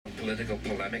political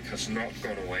polemic has not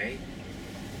gone away.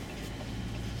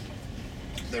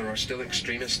 There are still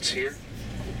extremists here,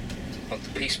 but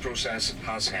the peace process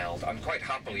has held, and quite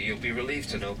happily you'll be relieved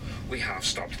to know we have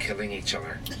stopped killing each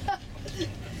other.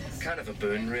 Kind of a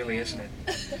boon, really, isn't it?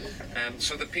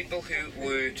 So the people who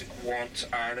would want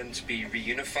Ireland to be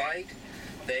reunified,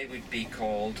 they would be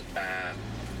called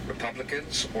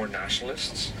Republicans or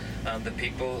Nationalists, and the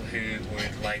people who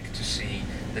would like to see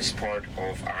this part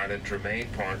of Ireland remain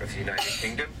part of the United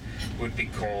Kingdom would be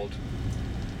called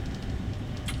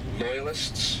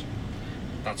Loyalists.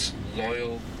 That's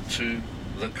loyal to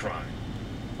the crown,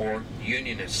 or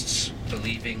Unionists,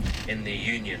 believing in the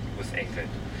union with England.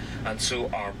 And so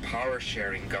our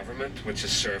power-sharing government, which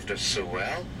has served us so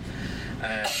well,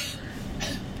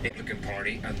 Republican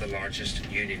Party and the largest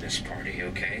Unionist party,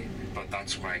 okay? But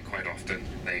that's why quite often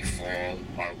they fall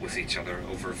out with each other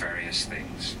over various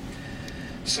things.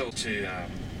 So to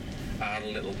add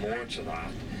a little more to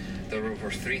that, there were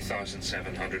over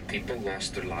 3,700 people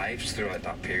lost their lives throughout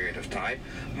that period of time,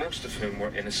 most of whom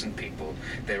were innocent people.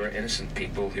 They were innocent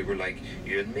people who were like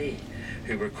you and me,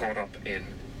 who were caught up in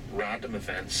random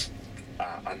events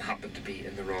and happened to be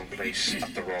in the wrong place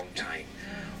at the wrong time.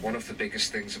 One of the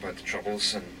biggest things about the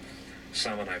Troubles, and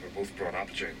Sam and I were both brought up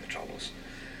during the Troubles,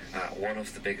 one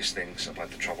of the biggest things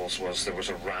about the Troubles was there was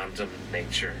a random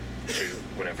nature to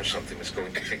whenever something was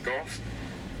going to kick off.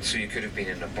 So you could have been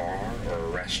in a bar or a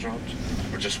restaurant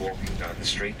or just walking down the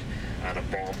street and a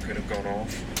bomb could have gone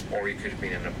off, or you could have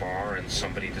been in a bar and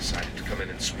somebody decided to come in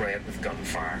and spray it with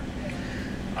gunfire.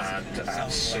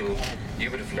 And so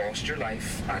you would have lost your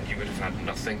life and you would have had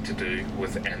nothing to do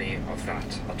with any of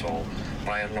that at all.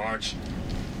 By and large,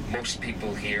 most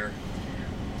people here,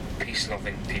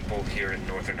 peace-loving people here in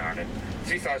Northern Ireland,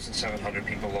 3,700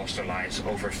 people lost their lives,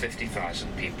 over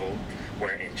 50,000 people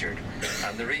were injured.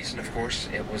 And the reason, of course,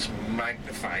 it was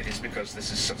magnified is because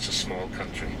this is such a small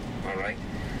country, all right?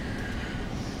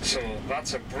 So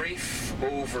that's a brief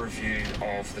overview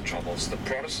of the Troubles. The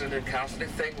Protestant and Catholic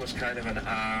thing was kind of an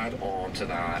add-on to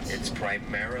that. It's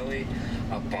primarily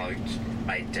about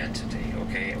identity,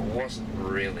 okay? It wasn't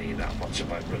really that much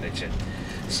about religion.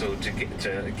 So to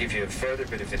give you a further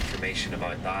bit of information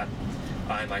about that,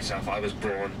 I was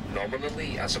born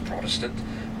nominally as a Protestant,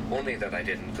 only that I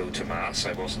didn't go to Mass,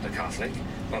 I wasn't a Catholic,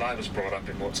 but I was brought up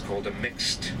in what's called a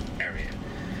mixed area.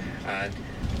 And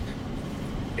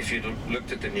if you'd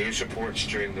looked at the news reports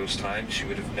during those times, you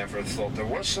would have never thought there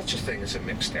was such a thing as a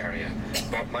mixed area.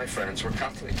 But my friends were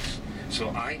Catholics, so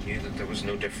I knew that there was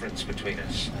no difference between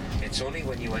us. It's only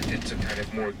when you went into kind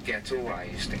of more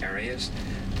ghettoized areas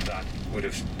that would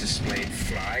have displayed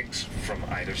flags from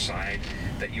either side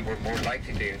that you were more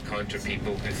likely to encounter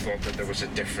people who thought that there was a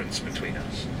difference between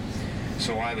us.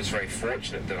 So I was very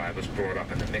fortunate that I was brought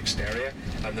up in a mixed area,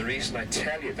 and the reason I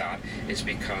tell you that is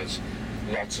because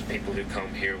lots of people who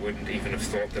come here wouldn't even have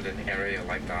thought that an area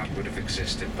like that would have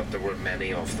existed, but there were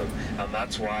many of them. And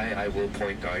that's why I will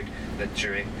point out that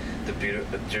during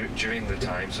the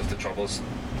times of the Troubles,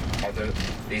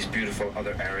 these beautiful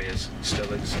other areas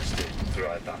still existed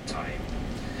throughout that time.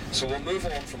 So we'll move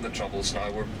on from the Troubles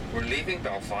now. We're leaving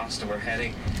Belfast and we're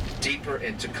heading deeper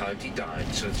into County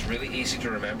Down. So it's really easy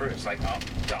to remember. It's like up,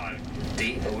 down,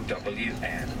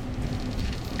 D-O-W-N.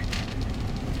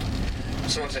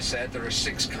 So as I said, there are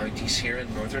 6 counties here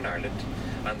in Northern Ireland,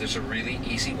 and there's a really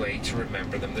easy way to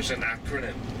remember them. There's an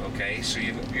acronym, okay? So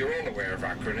you're all aware of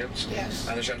acronyms. Yes.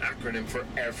 And there's an acronym for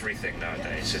everything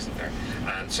nowadays, isn't there?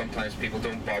 And sometimes people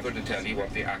don't bother to tell you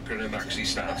what the acronym actually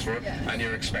stands for, and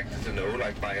you're expected to know,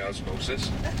 like by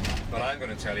osmosis. But I'm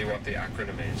going to tell you what the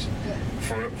acronym is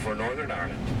for Northern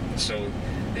Ireland. So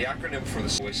the acronym for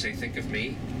the always say, think of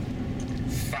me,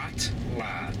 Fat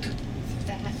Lad.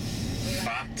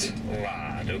 Fat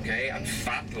Lad, okay? And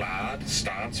Fat Lad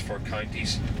stands for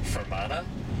counties Fermanagh,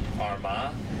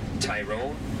 Armagh,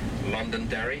 Tyrone,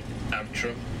 Londonderry,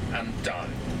 Antrim and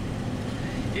Down.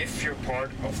 If you're part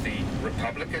of the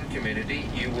Republican community,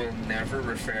 you will never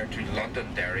refer to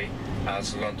Londonderry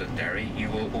as Londonderry. You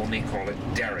will only call it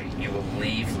Derry. You will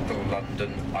leave the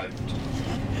London out.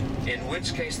 In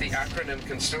which case the acronym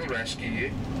can still rescue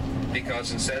you,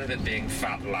 because instead of it being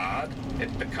Fat Lad,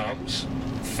 it becomes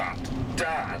Fat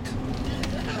Dad.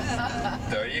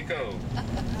 There you go.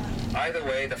 Either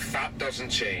way, the fat doesn't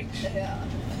change.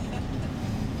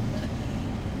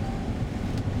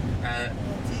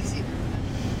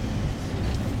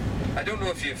 I don't know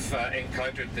if you've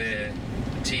encountered the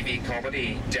TV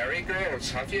comedy Derry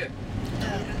Girls, have you?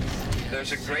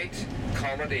 There's a great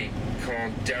comedy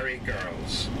called Derry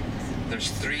Girls.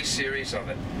 There's 3 series of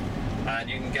it, and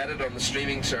you can get it on the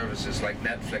streaming services like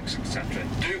Netflix, etc.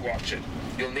 Do watch it.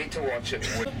 You'll need to watch it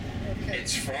with Okay.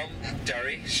 It's from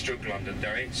Derry, stroke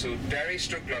Londonderry. So Derry,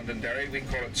 stroke Londonderry, we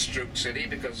call it Stroke City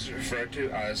because it's referred to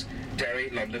as Derry,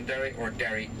 Londonderry, or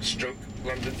Derry, stroke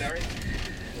Londonderry.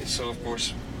 So of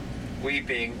course, we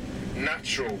being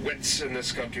natural wits in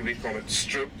this country, we call it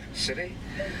Stroke City.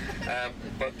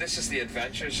 But this is the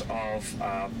adventures of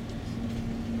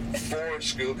 4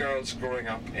 schoolgirls growing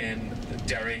up in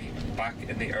Derry back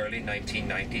in the early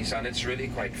 1990s, and it's really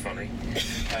quite funny.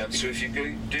 So if you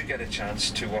do get a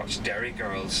chance to watch Derry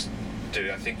Girls do,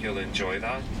 I think you'll enjoy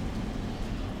that.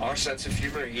 Our sense of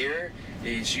humour here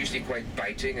is usually quite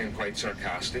biting and quite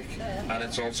sarcastic, and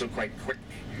it's also quite quick.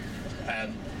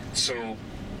 So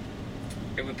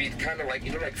it would be kind of like,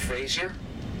 you know, like Frasier?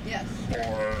 Yes.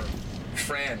 Or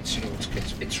Friends, you know,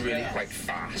 it's really Yes. quite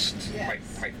fast, Yes.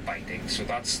 quite biting. So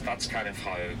that's kind of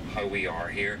how we are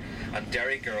here. And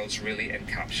Derry Girls really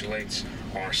encapsulates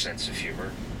our sense of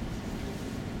humour.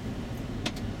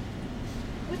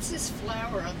 What's this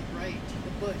flower on the right,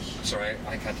 the bush? Sorry,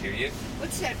 I can't hear you.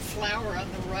 What's that flower on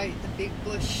the right, the big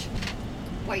bush,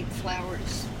 white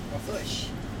flowers, bush?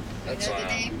 You know the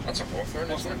name? That's a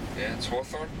hawthorn, isn't it? Yeah, it's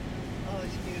hawthorn. Oh,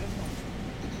 it's beautiful.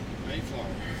 Mayflower.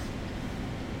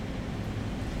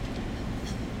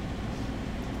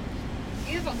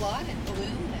 You have a lot in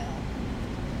bloom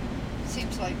now.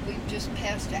 Seems like we've just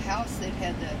passed a house that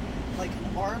had like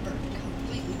an arbor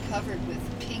completely covered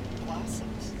with pink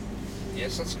blossoms.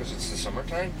 Yes, that's because it's the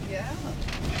summertime. Yeah.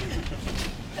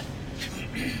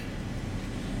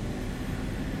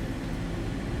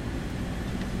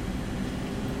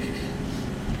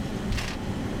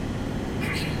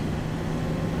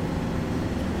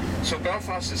 So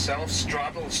Belfast itself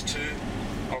straddles 2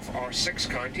 of our 6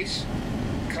 counties,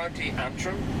 County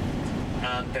Antrim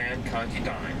and then County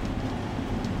Down.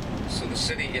 So the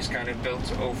city is kind of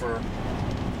built over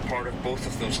part of both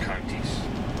of those counties.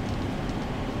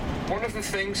 One of the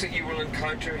things that you will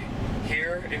encounter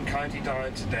here in County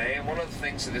Down today, and one of the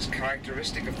things that is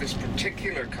characteristic of this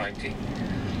particular county,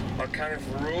 are kind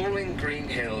of rolling green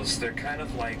hills. They're kind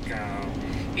of like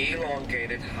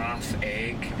elongated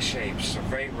half-egg shapes, so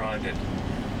very rounded.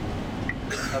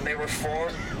 And they were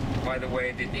formed by the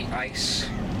way that the ice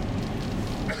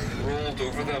rolled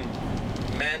over them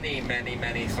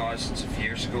many thousands of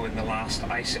years ago in the last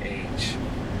ice age.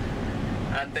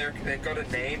 And they've got a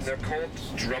name. They're called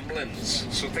drumlins.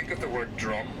 So think of the word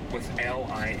drum with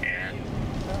L-I-N.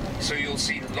 So you'll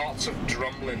see lots of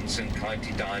drumlins in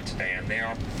County Down today, and they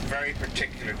are very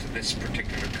particular to this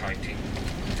particular county.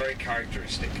 Very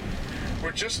characteristic.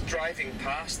 We're just driving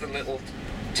past the little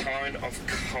town of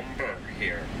Cumber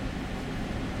here.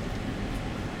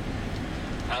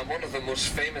 And one of the most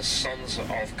famous sons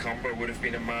of Cumber would have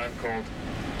been a man called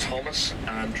Thomas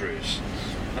Andrews.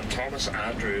 And Thomas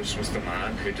Andrews was the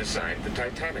man who designed the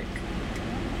Titanic.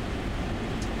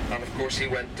 And of course he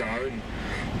went down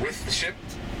with the ship.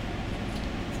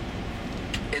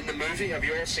 In the movie, have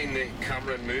you all seen the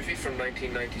Cameron movie from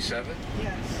 1997?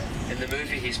 Yes. In the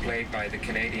movie, he's played by the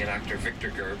Canadian actor Victor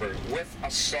Gerber with a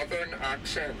southern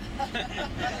accent.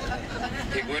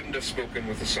 He wouldn't have spoken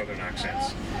with a southern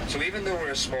accent. So even though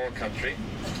we're a small country,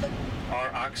 our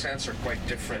accents are quite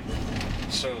different.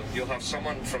 So you'll have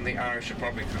someone from the Irish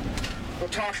Republic who'll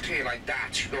talk to you like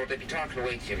that, or they'll be talking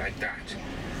away to you like that.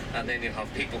 And then you'll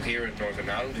have people here in Northern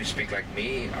Ireland who speak like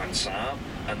me and Sam,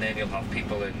 and then you'll have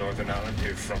people in Northern Ireland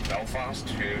who are from Belfast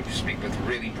who speak with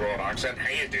really broad accent. How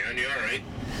you doing? You all right?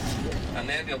 And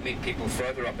then you'll meet people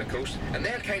further up the coast, and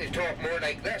they'll kind of talk more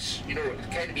like this, you know,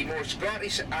 kind of be more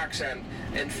Scottish accent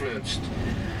influenced.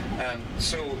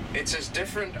 So it's as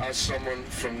different as someone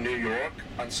from New York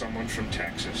and someone from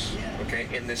Texas, okay,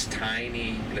 in this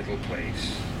tiny little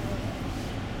place.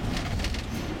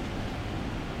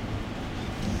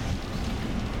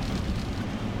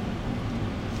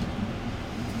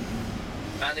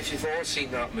 And if you've all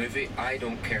seen that movie, I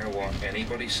don't care what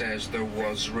anybody says, there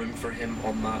was room for him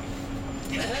on that.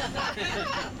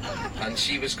 And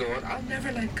she was going, I'll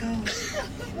never let go.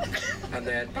 And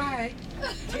then, bye.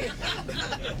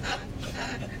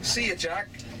 See you, Jack.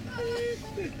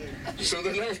 So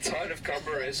the little town of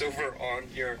Cumber is over on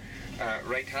your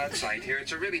right-hand side here.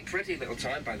 It's a really pretty little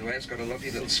town, by the way. It's got a lovely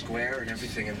little square and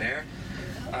everything in there.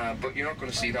 But you're not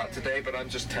going to see that today, but I'm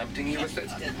just tempting you with it.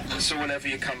 So whenever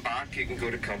you come back, you can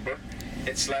go to Cumber.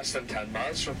 It's less than 10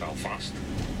 miles from Belfast.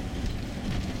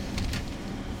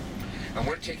 And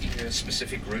we're taking a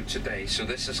specific route today, so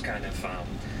this is kind of,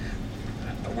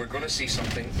 we're going to see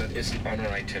something that isn't on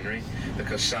our itinerary,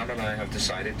 because Sam and I have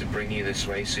decided to bring you this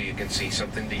way so you can see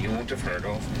something that you won't have heard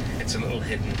of. It's a little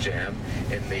hidden gem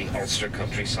in the Ulster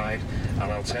countryside,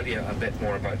 and I'll tell you a bit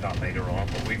more about that later on,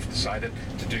 but we've decided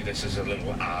to do this as a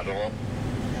little add-on.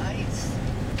 Nice.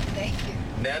 Thank you.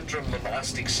 Nendrum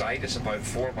monastic site is about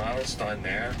 4 miles down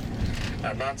there,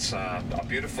 and that's a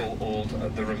beautiful old,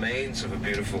 the remains of a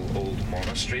beautiful old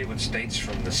monastery which dates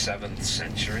from the 7th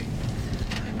century.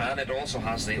 And it also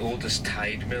has the oldest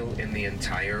tide mill in the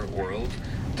entire world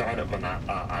down at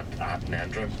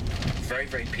Nendrum. Very,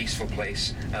 very peaceful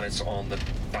place, and it's on the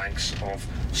banks of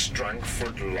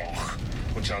Strangford Loch,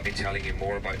 which I'll be telling you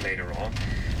more about later on.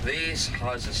 These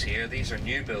houses here, these are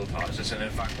new build houses, and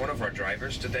in fact one of our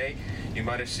drivers today, you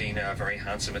might have seen a very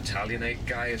handsome Italianate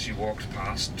guy as you walked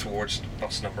past towards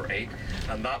bus number 8,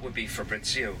 and that would be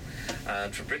Fabrizio.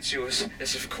 And Fabrizio is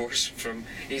of course from,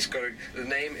 the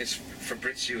name is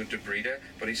Fabrizio de Breda,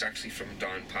 but he's actually from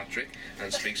Downpatrick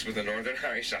and speaks with a Northern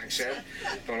Irish accent,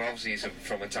 but obviously he's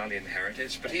from Italian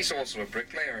heritage. But he's also a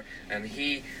bricklayer, and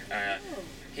he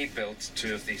built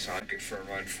 2 of these houses for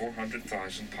around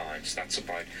 £400,000. That's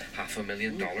about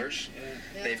 $500,000.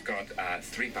 They've got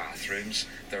 3 bathrooms.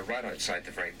 They're right outside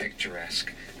the very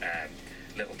picturesque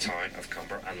little town of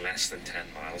Cumber, and less than 10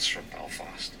 miles from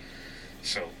Belfast.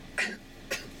 So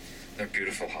they're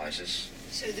beautiful houses.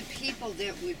 So the people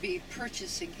that would be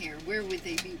purchasing here, where would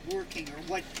they be working, or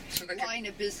what line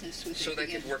of business would they be in? So they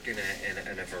could work in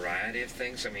a variety of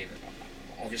things. I mean,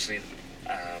 obviously,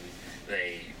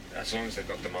 as long as they've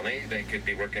got the money, they could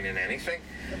be working in anything.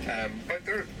 Okay. But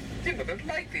they're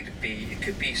likely to be. It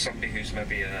could be somebody who's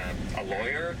maybe a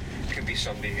lawyer. It could be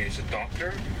somebody who's a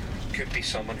doctor. Could be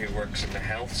someone who works in the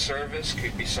health service.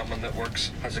 Could be someone that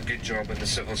has a good job in the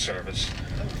civil service.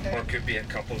 Okay. Or it could be a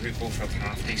couple who both have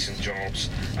half-decent jobs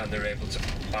and they're able to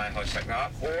buy a house like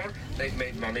that. Or they've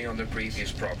made money on their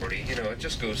previous property. You know, it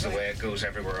just goes the way it goes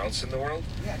everywhere else in the world.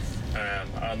 Yes.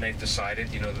 And they've decided,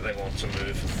 that they want to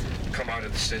come out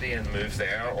of the city and move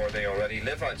there, or they already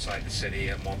live outside the city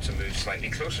and want to move slightly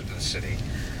closer to the city,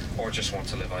 or just want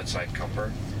to live outside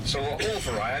Cumber. So a whole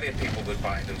variety of people would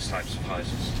buy those types of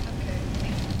houses.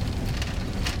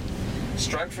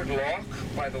 Strangford Loch,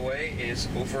 by the way, is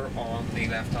over on the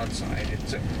left-hand side.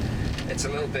 It's a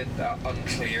little bit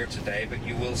unclear today, but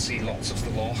you will see lots of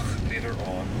the loch later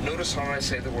on. Notice how I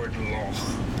say the word loch.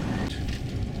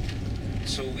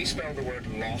 So we spell the word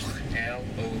loch,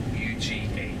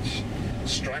 L-O-U-G-H.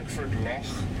 Strangford Loch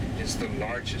is the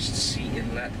largest sea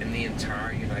inlet in the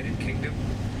entire United Kingdom,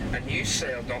 and you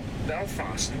sailed up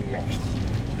Belfast Loch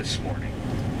this morning.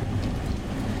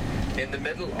 In the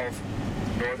middle of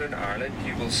Northern Ireland,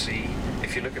 you will see,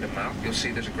 if you look at a map, you'll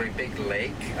see there's a great big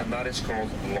lake, and that is called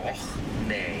Loch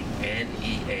Neagh,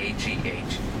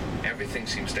 N-E-A-G-H. Everything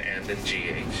seems to end in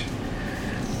G-H.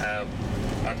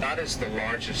 And that is the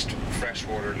largest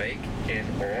freshwater lake in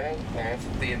all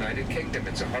of the United Kingdom.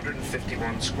 It's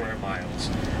 151 square miles.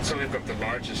 So we've got the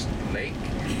largest lake,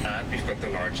 and we've got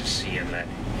the largest sea inlet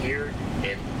here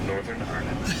in Northern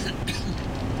Ireland.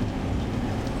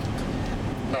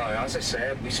 Now, as I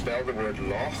said, we spell the word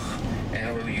loch,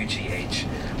 L-O-U-G-H,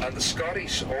 and the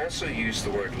Scottish also use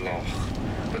the word loch,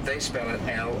 but they spell it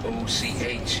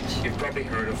L-O-C-H. You've probably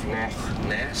heard of Loch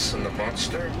Ness and the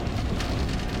monster.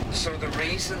 So the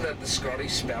reason that the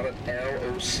Scottish spell it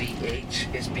L-O-C-H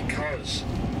is because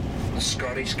the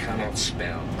Scottish cannot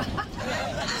spell.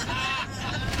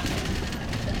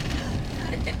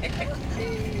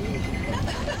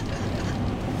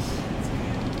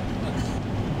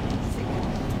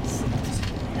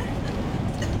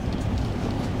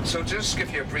 So just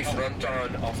give you a brief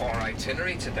rundown of our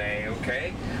itinerary today,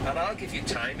 okay? And I'll give you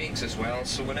timings as well.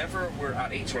 So whenever we're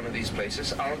at each one of these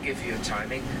places, I'll give you a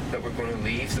timing that we're going to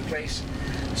leave the place.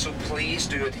 So please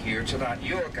do adhere to that.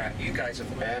 You guys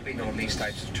have all been on these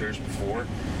types of tours before.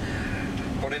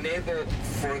 But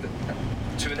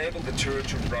to enable the tour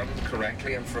to run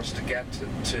correctly and for us to get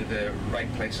to the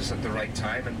right places at the right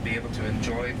time and be able to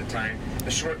enjoy the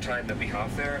short time that we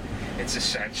have there, it's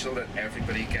essential that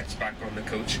everybody gets back on the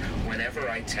coach whenever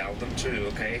I tell them to,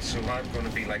 okay? So I'm going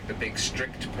to be like the big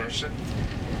strict person.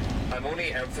 I'm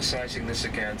only emphasizing this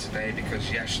again today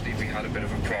because yesterday we had a bit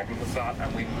of a problem with that,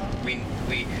 and we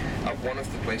at one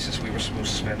of the places we were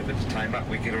supposed to spend a bit of time at,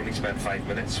 we could only spend 5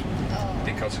 minutes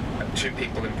because 2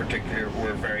 people in particular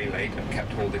were very late and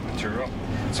kept holding the tour up.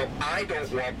 So I don't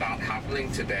want that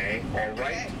happening today, all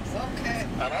right? Okay.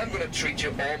 And I'm going to treat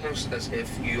you almost as if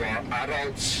you are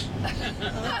adults.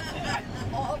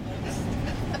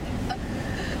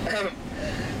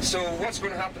 So what's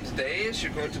going to happen today is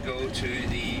you're going to go to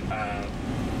the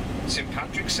St.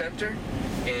 Patrick's Centre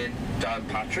in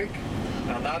Downpatrick,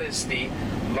 and that is the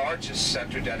largest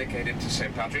centre dedicated to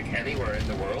St. Patrick anywhere in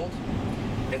the world.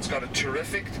 It's got a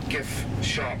terrific gift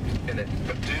shop in it,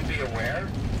 but do be aware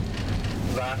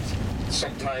that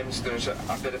sometimes there's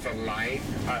a bit of a line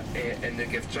in the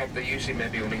gift shop. They usually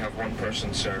maybe only have one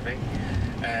person serving.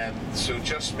 So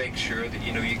just make sure that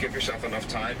you give yourself enough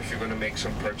time if you're going to make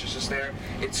some purchases there.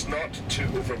 It's not too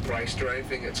overpriced or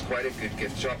anything. It's quite a good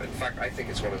gift shop. In fact, I think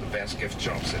it's one of the best gift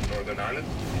shops in Northern Ireland,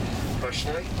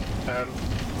 personally.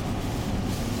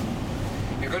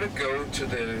 You're going to go to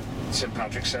the St.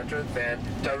 Patrick's Centre, then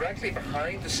directly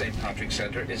behind the St. Patrick's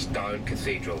Centre is Down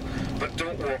Cathedral. But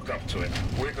don't walk up to it.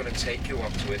 We're going to take you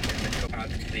up to it at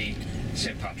the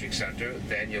St. Patrick's Centre,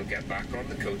 then you'll get back on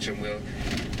the coach and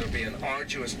there'll be an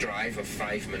arduous drive of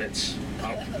 5 minutes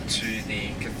up to the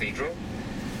cathedral.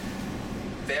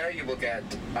 There you will get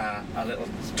a little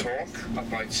talk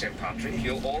about St. Patrick.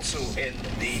 You'll also, in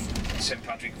the St.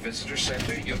 Patrick Visitor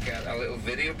Centre, you'll get a little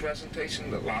video presentation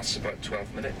that lasts about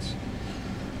 12 minutes.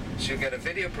 So you'll get a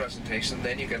video presentation,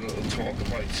 then you get a little talk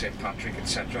about St. Patrick,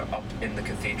 etc. up in the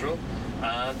cathedral.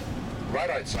 And right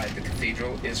outside the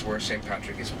cathedral is where St.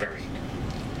 Patrick is buried.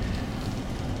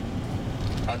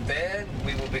 And then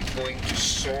we will be going to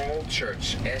Saul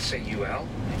Church, S-A-U-L.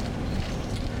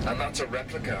 And that's a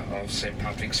replica of St.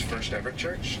 Patrick's first ever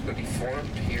church that he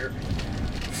founded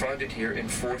here in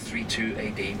 432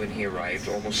 AD when he arrived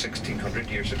almost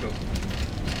 1600 years ago.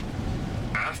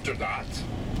 After that,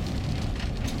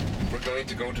 we're going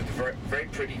to go to the very, very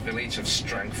pretty village of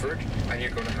Strangford, and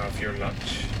you're going to have your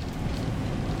lunch.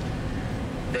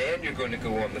 Then you're going to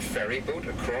go on the ferry boat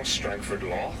across Strangford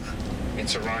Lough.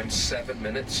 It's around 7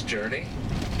 minutes journey,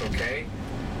 okay?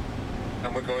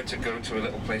 And we're going to go to a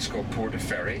little place called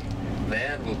Portaferry.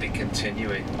 Then we'll be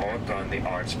continuing on down the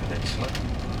Ards Peninsula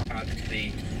at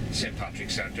the St.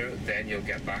 Patrick's Centre. Then you'll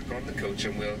get back on the coach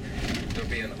and there'll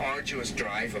be an arduous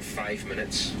drive of 5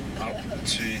 minutes up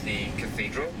to the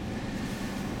cathedral.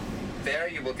 There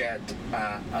you will get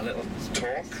a little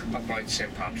talk about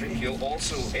St. Patrick. You'll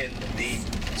also, in the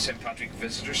St. Patrick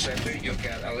Visitor Centre, you'll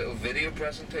get a little video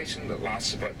presentation that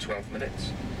lasts about 12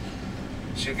 minutes.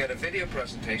 So you'll get a video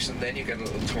presentation, then you get a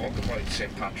little talk about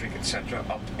St. Patrick, etc.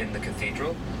 up in the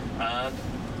cathedral. And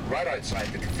right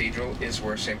outside the cathedral is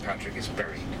where St. Patrick is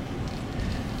buried.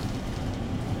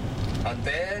 And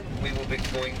then we will be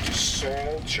going to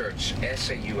Saul Church,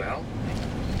 S-A-U-L.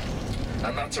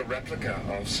 And that's a replica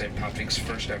of St. Patrick's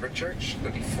first ever church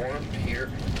that he founded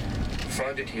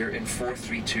here in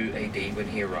 432 AD when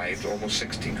he arrived almost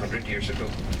 1600 years ago.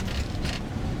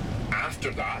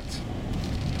 After that,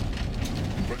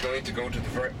 we're going to go to the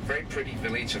very, very pretty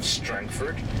village of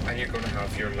Strangford, and you're going to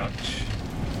have your lunch.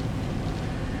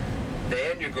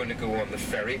 Then you're going to go on the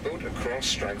ferry boat across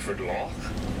Strangford Lough.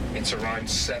 It's around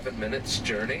 7 minutes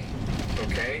journey,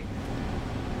 okay?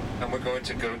 And we're going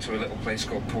to go to a little place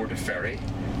called Portaferry.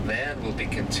 Then we'll be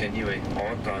continuing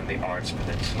on down the Ards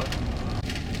Peninsula.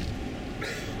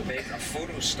 Make a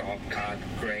photo stop at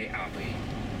Grey Abbey.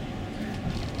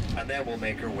 And then we'll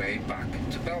make our way back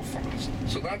to Belfast.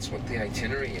 So that's what the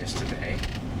itinerary is today.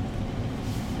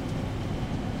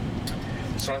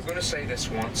 So I'm going to say this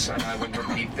once and I will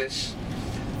repeat this.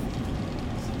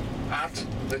 At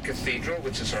the cathedral,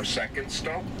 which is our second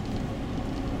stop,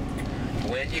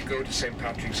 when you go to St.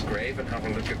 Patrick's grave and have a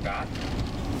look at that,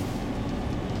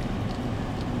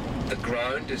 the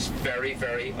ground is very,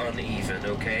 very uneven,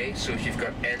 okay? So if you've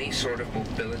got any sort of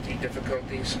mobility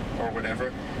difficulties or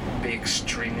whatever, be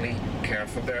extremely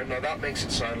careful there. Now that makes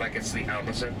it sound like it's the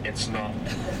Amazon. It's not.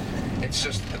 It's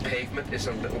just the pavement is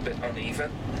a little bit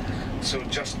uneven. So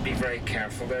just be very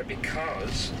careful there,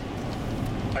 because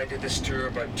I did this tour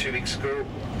about 2 weeks ago.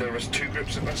 There was 2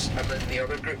 groups of us, and then the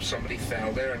other group, somebody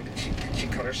fell there and she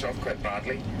cut herself quite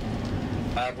badly.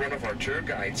 And one of our tour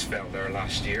guides fell there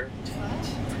last year.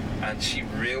 And she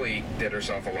really did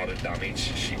herself a lot of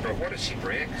damage. She broke, what did she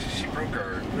break? She broke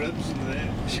her ribs and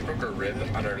leg. She broke her rib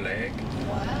and her leg.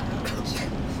 Wow.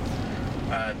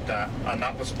 And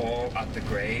that was all at the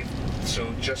grave.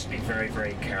 So just be very,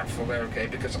 very careful there, okay?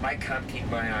 Because I can't keep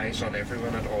my eyes on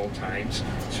everyone at all times.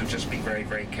 So just be very,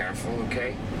 very careful,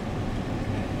 okay?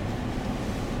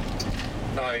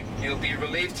 Now, you'll be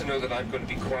relieved to know that I'm going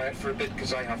to be quiet for a bit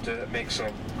because I have to make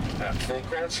some phone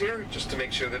calls here just to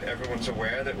make sure that everyone's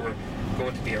aware that we're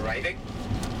going to be arriving.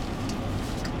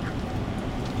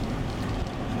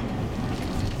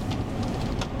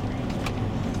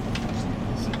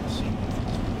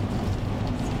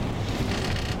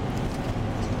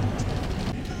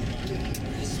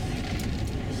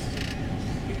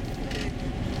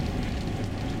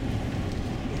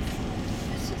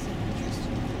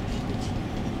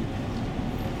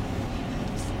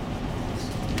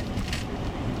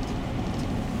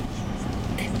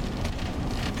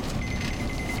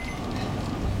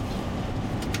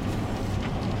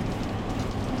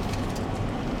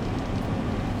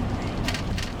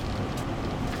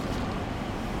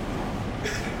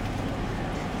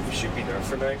 should be there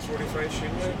for 9:45,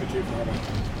 shouldn't it? Should be too far back.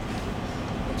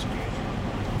 That's good.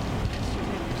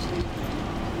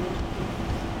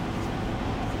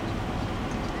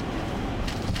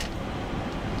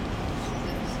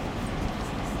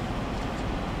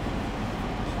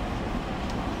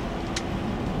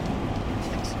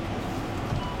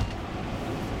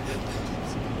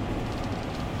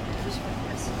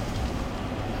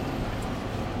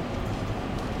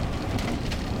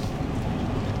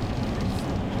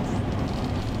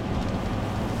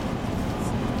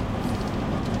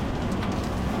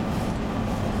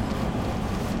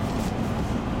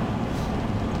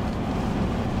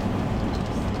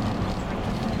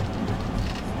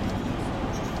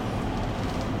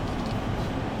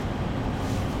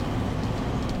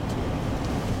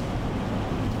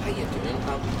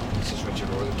 This is Richard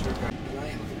Orr, the tour guide, and I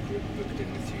have a group booked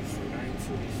in with you for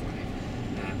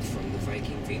 9:45 from the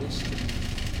Viking Venus.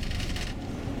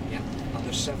 Yeah,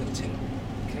 under 17.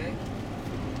 Okay?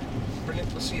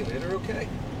 Brilliant. We'll see you later, okay?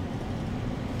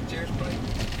 Cheers, bye.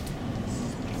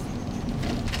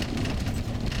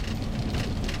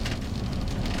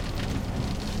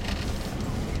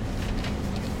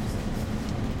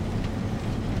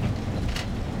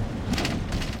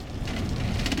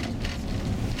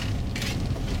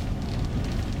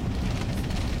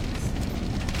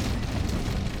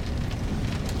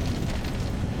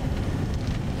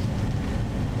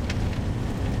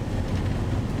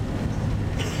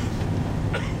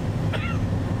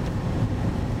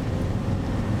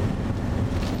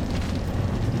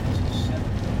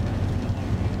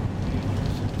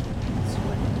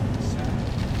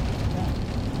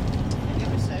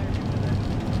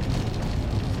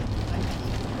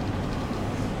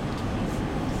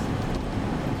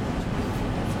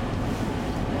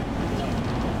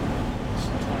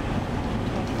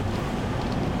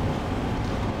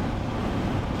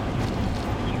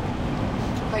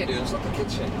 How you doing? It's not the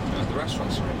kitchen, the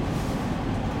restaurant, sorry.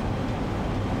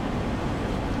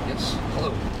 Yes,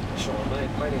 hello. Sean,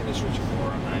 my name is Richard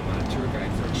Orr, and I'm a tour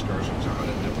guide for Excursions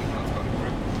Ireland, and we